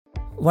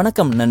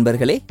வணக்கம்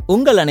நண்பர்களே,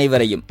 உங்கள்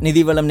அனைவரையும்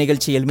நிதிவளம்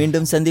நிகழ்ச்சியில்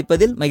மீண்டும்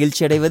சந்திப்பதில்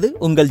மகிழ்ச்சி அடைவது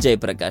உங்கள்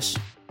ஜெயபிரகாஷ்.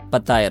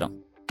 10,000,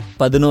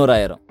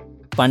 11,000,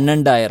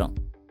 12,000,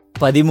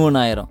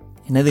 13,000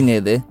 என்னதுங்க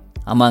இது?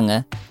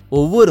 ஆமாங்க,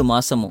 ஒவ்வொரு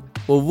மாசமும்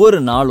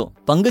ஒவ்வொரு நாளும்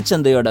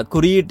பங்குச்சந்தையோட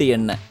குறியீட்டு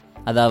எண்ணை,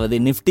 அதாவது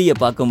நிஃப்டியை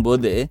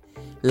பார்க்கும்போது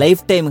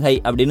லைஃப் டைம் ஹை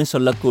அப்படின்னு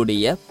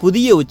சொல்லக்கூடிய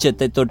புதிய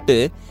உச்சத்தை தொட்டு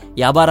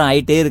வியாபாரம்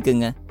ஆயிட்டே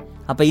இருக்குங்க.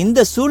 அப்ப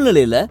இந்த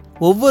சூழ்நிலையில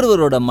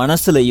ஒவ்வொருவரோட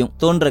மனசுலையும்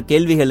தோன்ற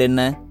கேள்விகள் என்ன?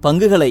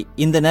 பங்குகளை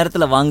இந்த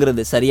நேரத்துல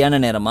வாங்குறது சரியான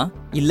நேரமா,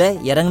 இல்ல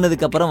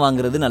இறங்குனதுக்கு அப்புறம்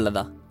வாங்குறது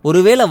நல்லதா?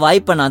 ஒருவேளை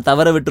வாய்ப்பை நான்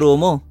தவற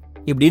விட்டுருவோமோ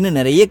இப்படின்னு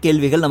நிறைய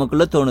கேள்விகள்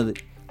நமக்குள்ள தோணுது.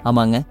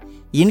 ஆமாங்க,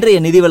 இன்றைய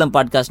நிதிவளம்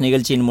பாட்காஸ்ட்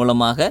நிகழ்ச்சியின்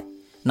மூலமாக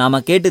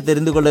நாம கேட்டு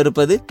தெரிந்து கொள்ள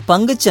இருப்பது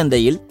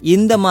பங்குச்சந்தையில்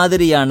இந்த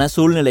மாதிரியான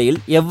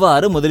சூழ்நிலையில்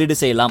எவ்வாறு முதலீடு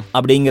செய்யலாம்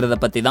அப்படிங்கறத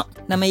பத்தி தான்.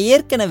 நம்ம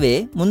ஏற்கனவே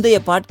முந்தைய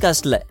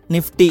பாட்காஸ்ட்ல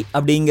நிஃப்டி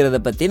அப்படிங்கறத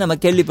பத்தி நம்ம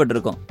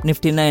கேள்விப்பட்டிருக்கோம்.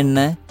 நிஃப்டினா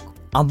என்ன?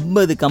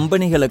 50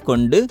 கம்பெனிகளை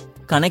கொண்டு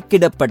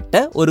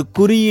கணக்கிடப்பட்ட ஒரு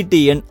குறியீட்டு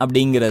எண்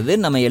அப்படிங்கிறது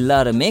நம்ம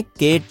எல்லாருமே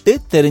கேட்டு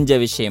தெரிஞ்ச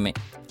விஷயமே.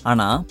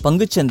 ஆனா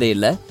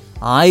பங்குச்சந்தையில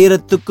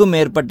 1000க்கும்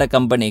மேற்பட்ட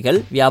கம்பெனிகள்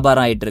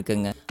வியாபாரம் ஆயிட்டு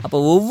இருக்குங்க. அப்போ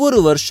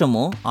ஒவ்வொரு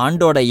வருஷமும்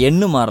ஆண்டோட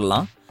எண்ணு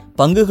மாறலாம்,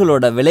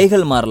 பங்குகளோட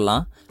விலைகள்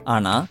மாறலாம்.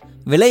 ஆனா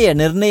விலையை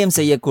நிர்ணயம்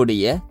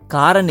செய்யக்கூடிய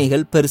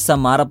காரணிகள் பெருசா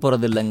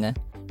மாறப்போறது இல்லைங்க.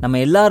 நம்ம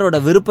எல்லாரோட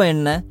விருப்பம்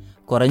என்ன?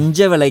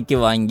 குறைஞ்ச விலைக்கு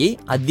வாங்கி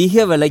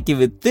அதிக விலைக்கு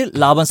வித்து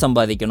லாபம்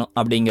சம்பாதிக்கணும்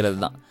அப்படிங்கிறது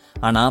தான்.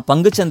 ஆனா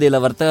பங்குச்சந்தையில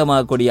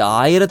வர்த்தகமாகக்கூடிய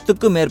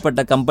 1000க்கும்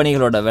மேற்பட்ட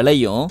கம்பெனிகளோட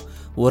விலையும்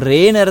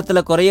ஒரே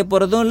நேரத்துல குறைய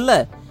போறதும் இல்ல,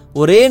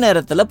 ஒரே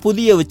நேரத்துல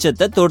புதிய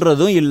உச்சத்தை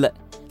தொடுறதும் இல்ல.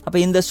 அப்ப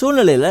இந்த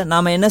சூழ்நிலையில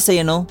நாம என்ன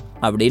செய்யணும்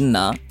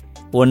அப்படின்னா,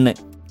 1,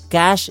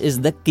 கேஷ் இஸ்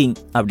த கிங்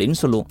அப்படின்னு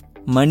சொல்லுவோம்.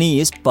 மணி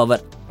இஸ்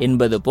பவர்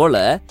என்பது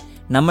போல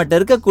நம்மகிட்ட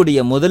இருக்கக்கூடிய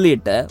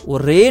முதலீட்டை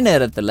ஒரே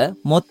நேரத்துல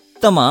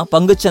மொத்தமா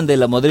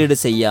பங்குச்சந்தையில முதலீடு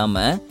செய்யாம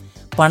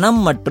பணம்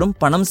மற்றும்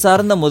பணம்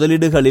சார்ந்த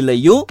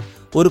முதலீடுகளிலையும்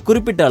ஒரு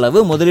குறிப்பிட்ட அளவு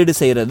முதலீடு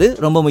செய்யறது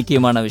ரொம்ப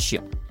முக்கியமான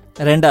விஷயம்.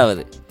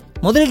 2வது,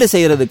 முதலீடு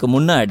செய்யறதுக்கு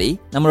முன்னாடி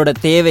நம்மளோட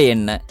தேவை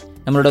என்ன,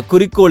 நம்மளோட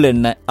குறிக்கோள்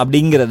என்ன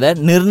அப்படிங்கிறத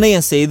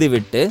நிர்ணயம் செய்து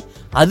விட்டு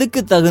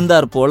அதுக்கு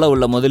தகுந்தாற் போல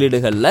உள்ள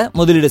முதலீடுகள்ல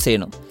முதலீடு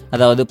செய்யணும்.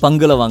 அதாவது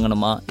பங்குல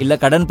வாங்கணுமா, இல்ல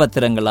கடன்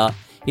பத்திரங்களா,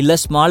 இல்ல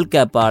ஸ்மால்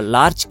கேப்பா,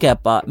 லார்ஜ்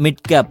கேப்பா,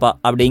 மிட் கேப்பா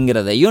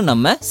அப்படிங்கிறதையும்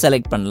நம்ம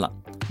செலக்ட் பண்ணலாம்.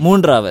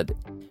 3வது,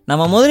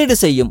 நம்ம முதலீடு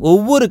செய்யும்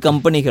ஒவ்வொரு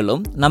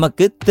கம்பெனிகளும்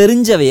நமக்கு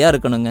தெரிஞ்சவையா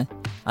இருக்கணுங்க.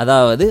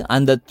 அதாவது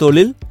அந்த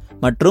தொழில்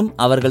மற்றும்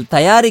அவர்கள்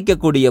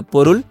தயாரிக்கக்கூடிய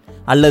பொருள்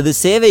அல்லது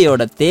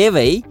சேவையோட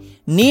தேவை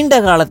நீண்ட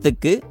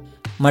காலத்துக்கு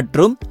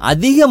மற்றும்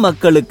அதிக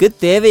மக்களுக்கு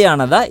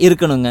தேவையானதா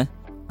இருக்கணுங்க.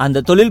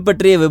 அந்த தொழில்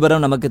பற்றிய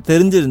விவரம் நமக்கு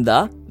தெரிஞ்சிருந்தா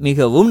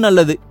மிகவும்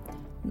நல்லது.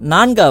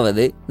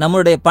 4வது,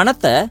 நம்மளுடைய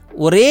பணத்தை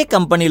ஒரே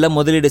கம்பெனில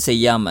முதலீடு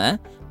செய்யாம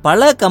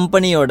பல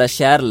கம்பெனியோட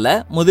ஷேர்ல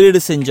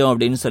முதலீடு செஞ்சோம்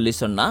அப்படின்னு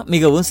சொன்னா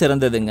மிகவும்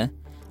சிறந்ததுங்க.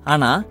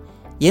 ஆனா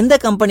எந்த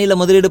கம்பெனில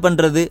முதலீடு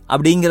பண்றது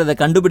அப்படிங்கிறத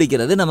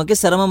கண்டுபிடிக்கிறது நமக்கு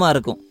சிரமமா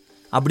இருக்கும்.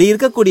 அப்படி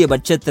இருக்கக்கூடிய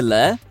பட்சத்துல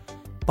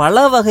பல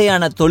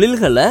வகையான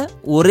தொழில்களை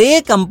ஒரே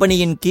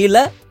கம்பெனியின்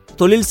கீழே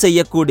தொழில்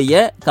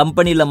செய்யக்கூடிய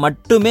கம்பெனில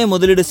மட்டுமே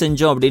முதலீடு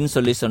செஞ்சோம்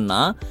அப்படின்னு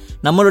சொன்னா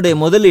நம்மளுடைய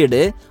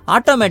முதலீடு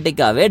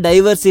ஆட்டோமேட்டிக்காவே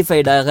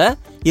டைவர்சிஃபைடாக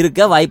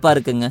இருக்க வாய்ப்பா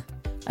இருக்குங்க.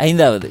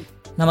 5வது,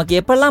 நமக்கு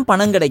எப்பெல்லாம்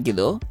பணம்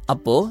கிடைக்குதோ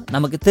அப்போ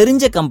நமக்கு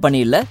தெரிஞ்ச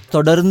கம்பெனியில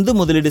தொடர்ந்து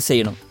முதலீடு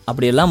செய்யணும்.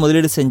 அப்படியெல்லாம்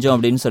முதலீடு செஞ்சோம்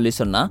அப்படின்னு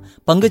சொன்னா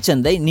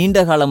பங்குச்சந்தை நீண்ட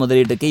கால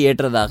முதலீட்டுக்கு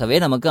ஏற்றதாகவே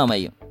நமக்கு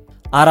அமையும்.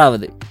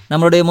 6வது,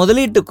 நம்மளுடைய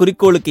முதலீட்டு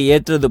குறிக்கோளுக்கு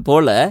ஏற்றது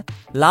போல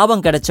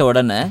லாபம் கிடைச்ச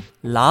உடனே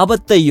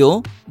லாபத்தையும்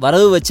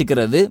வரவு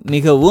வச்சுக்கிறது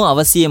மிகவும்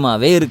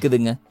அவசியமாவே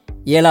இருக்குதுங்க.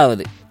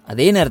 7வது,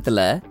 அதே நேரத்துல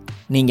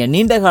நீங்க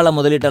நீண்ட கால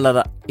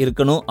முதலீட்டாளரா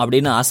இருக்கணும்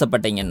அப்படின்னு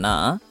ஆசைப்பட்டீங்கன்னா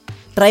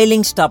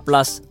ட்ரைலிங் ஸ்டாப்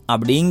லாஸ்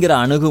அப்படிங்கிற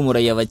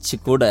அணுகுமுறையை வச்சு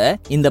கூட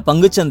இந்த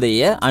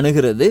பங்குச்சந்தையை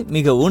அணுகிறது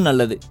மிகவும்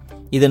நல்லது.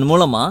 இதன்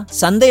மூலமா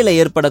சந்தையில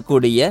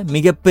ஏற்படக்கூடிய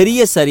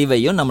மிகப்பெரிய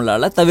சரிவையும்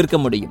நம்மளால தவிர்க்க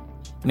முடியும்.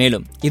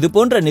 மேலும் இது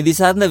போன்ற நிதி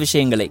சார்ந்த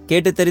விஷயங்களை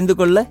கேட்டு தெரிந்து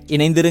கொள்ள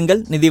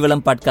இணைந்திருங்கள்.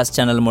 நிதிவளம் பாட்காஸ்ட்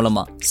சேனல்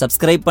மூலமா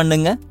சப்ஸ்கிரைப்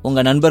பண்ணுங்க, உங்க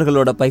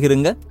நண்பர்களோட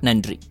பகிருங்க.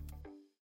 நன்றி.